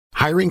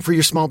Hiring for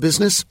your small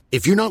business?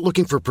 If you're not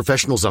looking for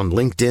professionals on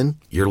LinkedIn,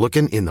 you're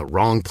looking in the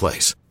wrong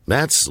place.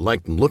 That's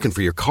like looking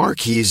for your car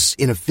keys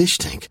in a fish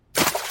tank.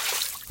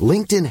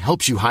 LinkedIn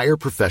helps you hire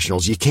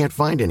professionals you can't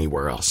find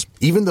anywhere else,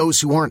 even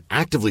those who aren't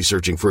actively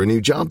searching for a new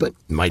job but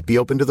might be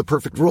open to the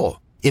perfect role.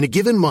 In a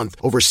given month,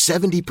 over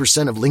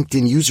 70% of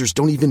LinkedIn users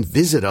don't even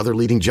visit other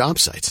leading job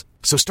sites.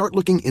 So start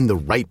looking in the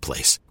right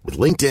place. With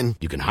LinkedIn,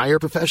 you can hire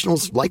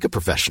professionals like a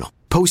professional.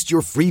 Post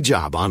your free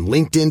job on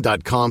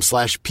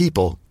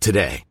linkedin.com/people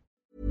today.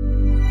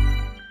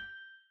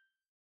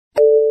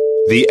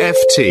 The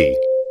FT.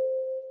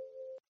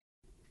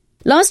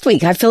 Last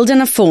week I filled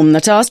in a form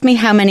that asked me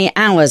how many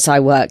hours I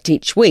worked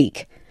each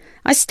week.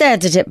 I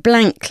stared at it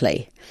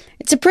blankly.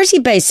 It's a pretty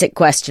basic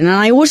question and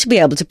I ought to be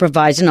able to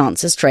provide an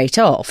answer straight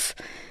off.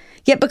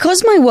 Yet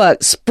because my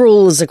work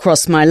sprawls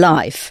across my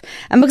life,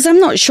 and because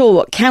I'm not sure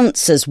what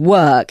counts as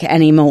work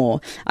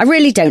anymore, I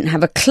really don't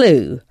have a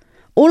clue.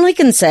 All I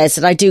can say is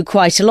that I do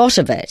quite a lot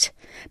of it.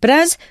 But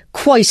as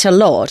quite a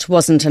lot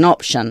wasn't an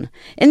option,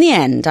 in the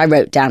end I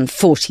wrote down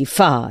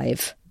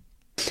 45.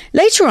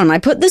 Later on I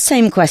put the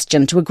same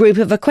question to a group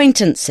of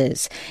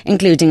acquaintances,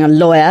 including a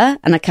lawyer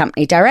and a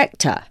company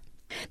director.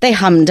 They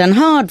hummed and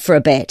hawed for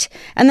a bit,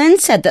 and then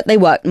said that they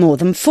worked more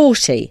than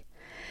 40.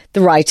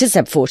 The writer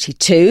said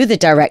 42, the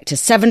director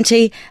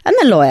 70, and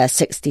the lawyer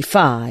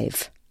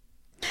 65.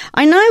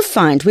 I now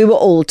find we were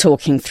all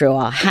talking through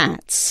our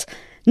hats.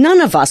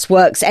 None of us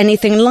works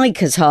anything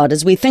like as hard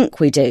as we think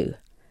we do.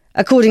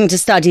 According to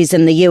studies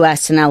in the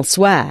US and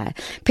elsewhere,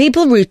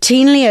 people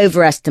routinely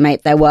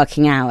overestimate their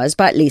working hours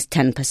by at least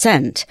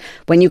 10%.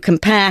 When you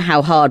compare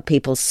how hard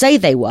people say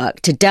they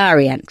work to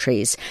diary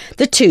entries,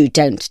 the two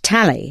don't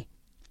tally.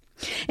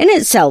 In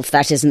itself,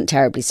 that isn't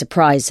terribly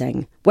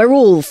surprising. We're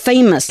all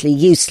famously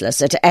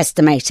useless at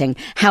estimating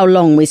how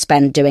long we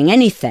spend doing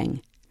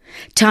anything.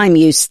 Time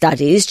use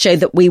studies show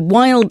that we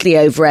wildly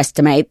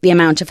overestimate the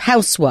amount of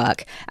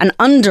housework and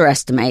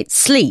underestimate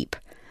sleep.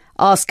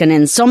 Ask an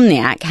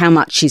insomniac how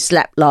much she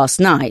slept last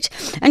night,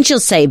 and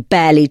she'll say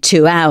barely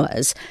 2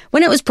 hours,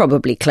 when it was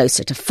probably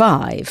closer to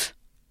 5.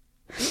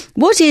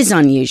 What is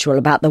unusual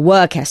about the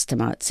work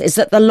estimates is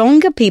that the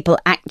longer people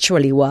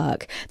actually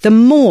work, the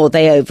more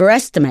they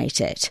overestimate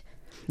it.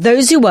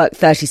 Those who work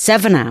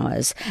 37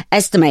 hours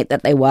estimate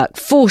that they work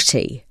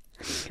 40.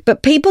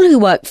 But people who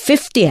work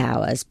 50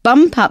 hours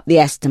bump up the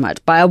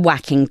estimate by a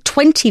whacking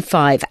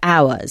 25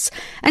 hours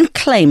and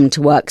claim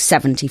to work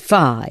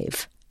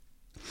 75.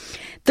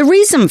 The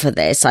reason for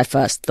this, I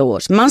first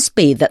thought, must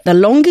be that the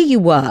longer you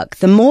work,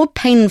 the more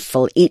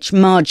painful each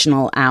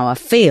marginal hour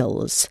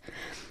feels.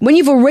 When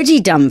you've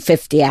already done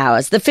 50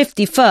 hours, the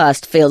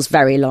 51st feels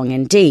very long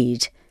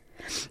indeed.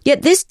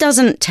 Yet this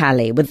doesn't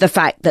tally with the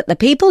fact that the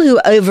people who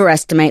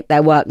overestimate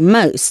their work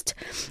most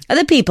are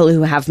the people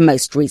who have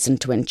most reason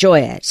to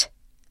enjoy it.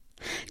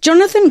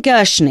 Jonathan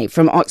Gershny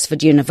from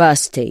Oxford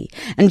University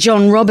and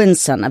John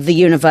Robinson of the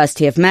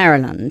University of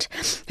Maryland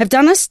have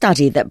done a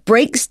study that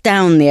breaks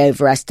down the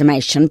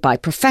overestimation by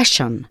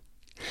profession.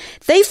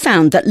 They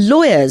found that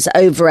lawyers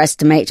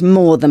overestimate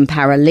more than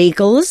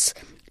paralegals,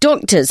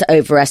 doctors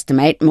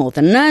overestimate more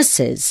than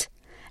nurses,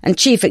 and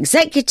chief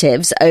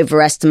executives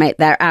overestimate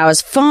their hours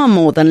far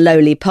more than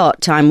lowly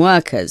part-time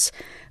workers,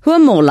 who are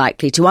more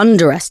likely to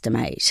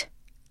underestimate.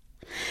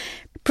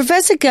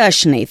 Professor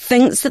Gershny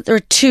thinks that there are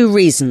 2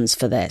 reasons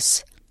for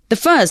this. The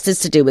first is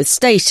to do with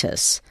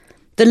status.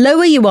 The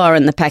lower you are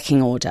in the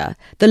pecking order,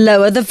 the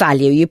lower the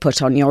value you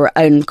put on your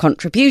own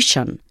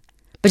contribution.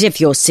 But if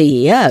you're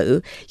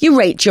CEO, you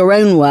rate your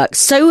own work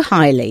so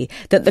highly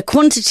that the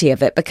quantity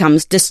of it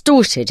becomes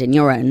distorted in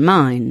your own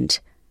mind.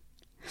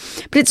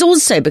 But it's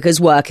also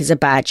because work is a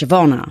badge of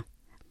honour.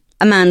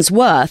 A man's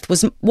worth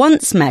was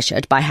once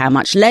measured by how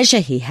much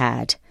leisure he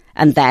had,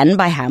 and then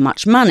by how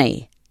much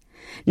money.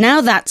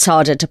 Now that's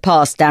harder to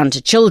pass down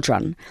to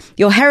children.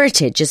 Your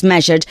heritage is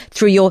measured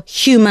through your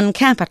human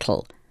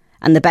capital,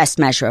 and the best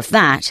measure of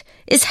that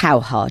is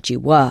how hard you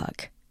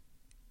work.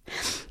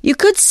 You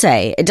could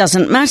say it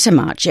doesn't matter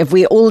much if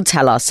we all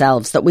tell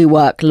ourselves that we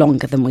work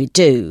longer than we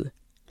do.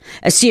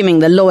 Assuming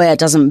the lawyer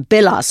doesn't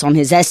bill us on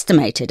his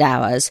estimated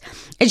hours,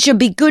 it should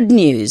be good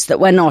news that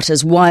we're not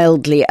as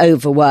wildly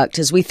overworked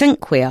as we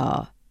think we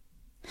are.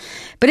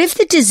 But if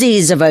the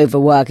disease of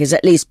overwork is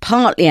at least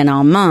partly in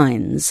our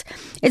minds,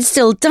 it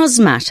still does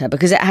matter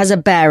because it has a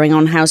bearing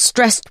on how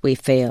stressed we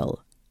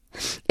feel.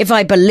 If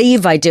I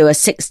believe I do a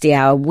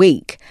 60-hour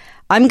week,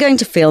 I'm going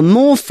to feel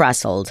more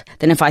frazzled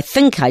than if I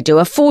think I do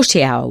a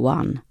 40-hour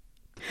one.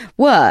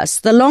 Worse,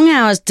 the long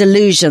hours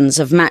delusions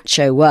of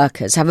macho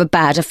workers have a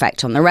bad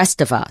effect on the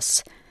rest of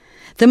us.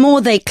 The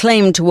more they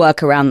claim to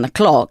work around the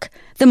clock,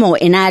 the more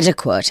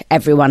inadequate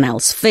everyone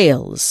else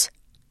feels.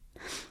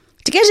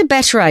 To get a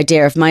better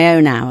idea of my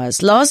own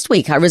hours, last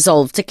week I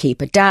resolved to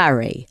keep a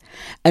diary,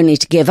 only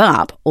to give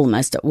up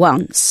almost at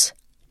once.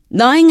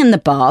 Lying in the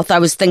bath, I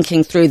was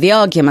thinking through the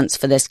arguments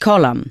for this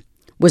column.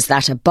 Was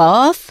that a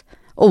bath,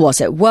 or was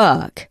it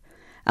work?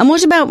 And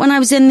what about when I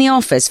was in the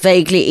office,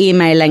 vaguely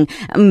emailing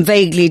and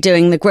vaguely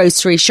doing the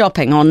grocery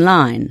shopping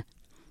online?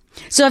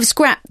 So I've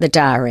scrapped the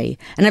diary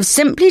and I've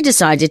simply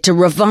decided to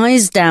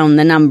revise down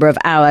the number of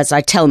hours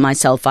I tell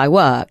myself I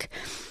work.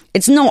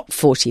 It's not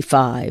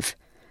 45.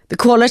 The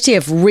quality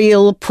of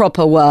real,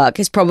 proper work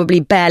is probably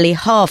barely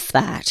half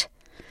that.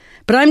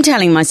 But I'm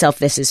telling myself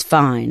this is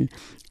fine.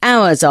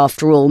 Hours,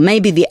 after all, may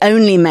be the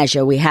only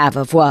measure we have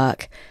of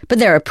work, but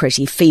they're a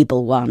pretty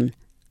feeble one.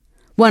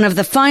 One of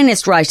the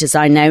finest writers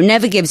I know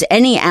never gives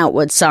any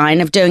outward sign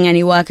of doing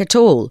any work at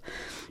all.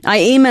 I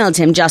emailed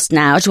him just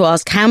now to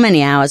ask how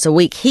many hours a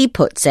week he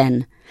puts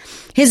in.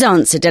 His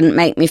answer didn't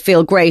make me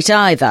feel great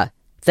either,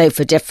 though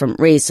for different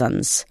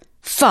reasons.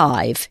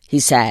 5, he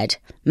said,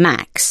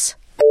 max.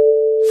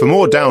 For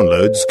more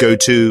downloads, go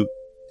to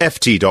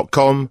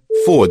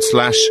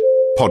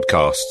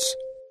ft.com/podcasts.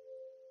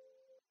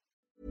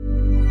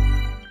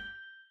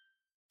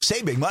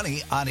 Save big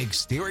money on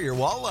exterior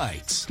wall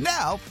lights.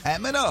 Now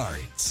at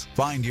Menards.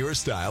 Find your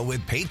style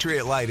with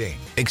Patriot Lighting.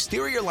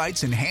 Exterior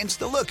lights enhance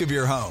the look of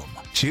your home.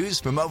 Choose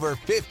from over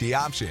 50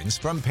 options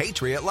from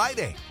Patriot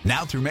Lighting.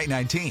 Now through May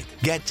 19th,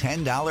 get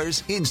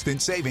 $10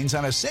 instant savings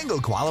on a single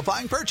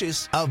qualifying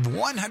purchase of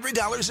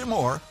 $100 or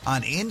more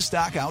on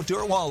in-stock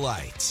outdoor wall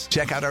lights.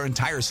 Check out our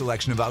entire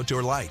selection of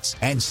outdoor lights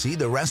and see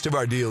the rest of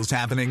our deals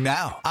happening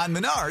now on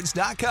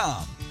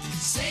Menards.com.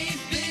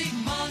 Save big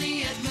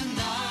money at Menards.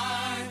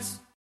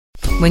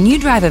 When you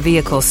drive a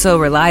vehicle so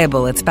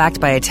reliable it's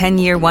backed by a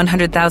 10-year,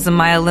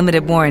 100,000-mile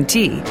limited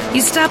warranty, you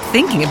stop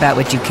thinking about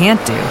what you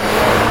can't do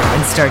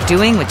and start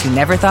doing what you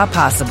never thought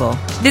possible.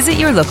 Visit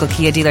your local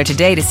Kia dealer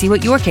today to see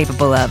what you're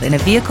capable of in a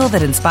vehicle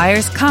that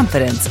inspires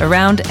confidence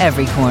around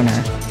every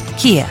corner.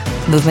 Kia,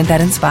 movement that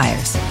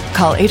inspires.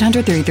 Call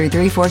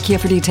 800-333-4KIA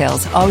for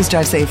details. Always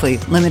drive safely.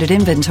 Limited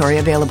inventory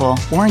available.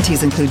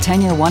 Warranties include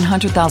 10-year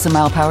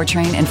 100,000-mile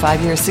powertrain and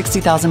 5-year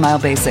 60,000-mile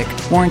basic.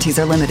 Warranties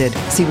are limited.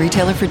 See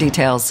retailer for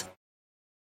details.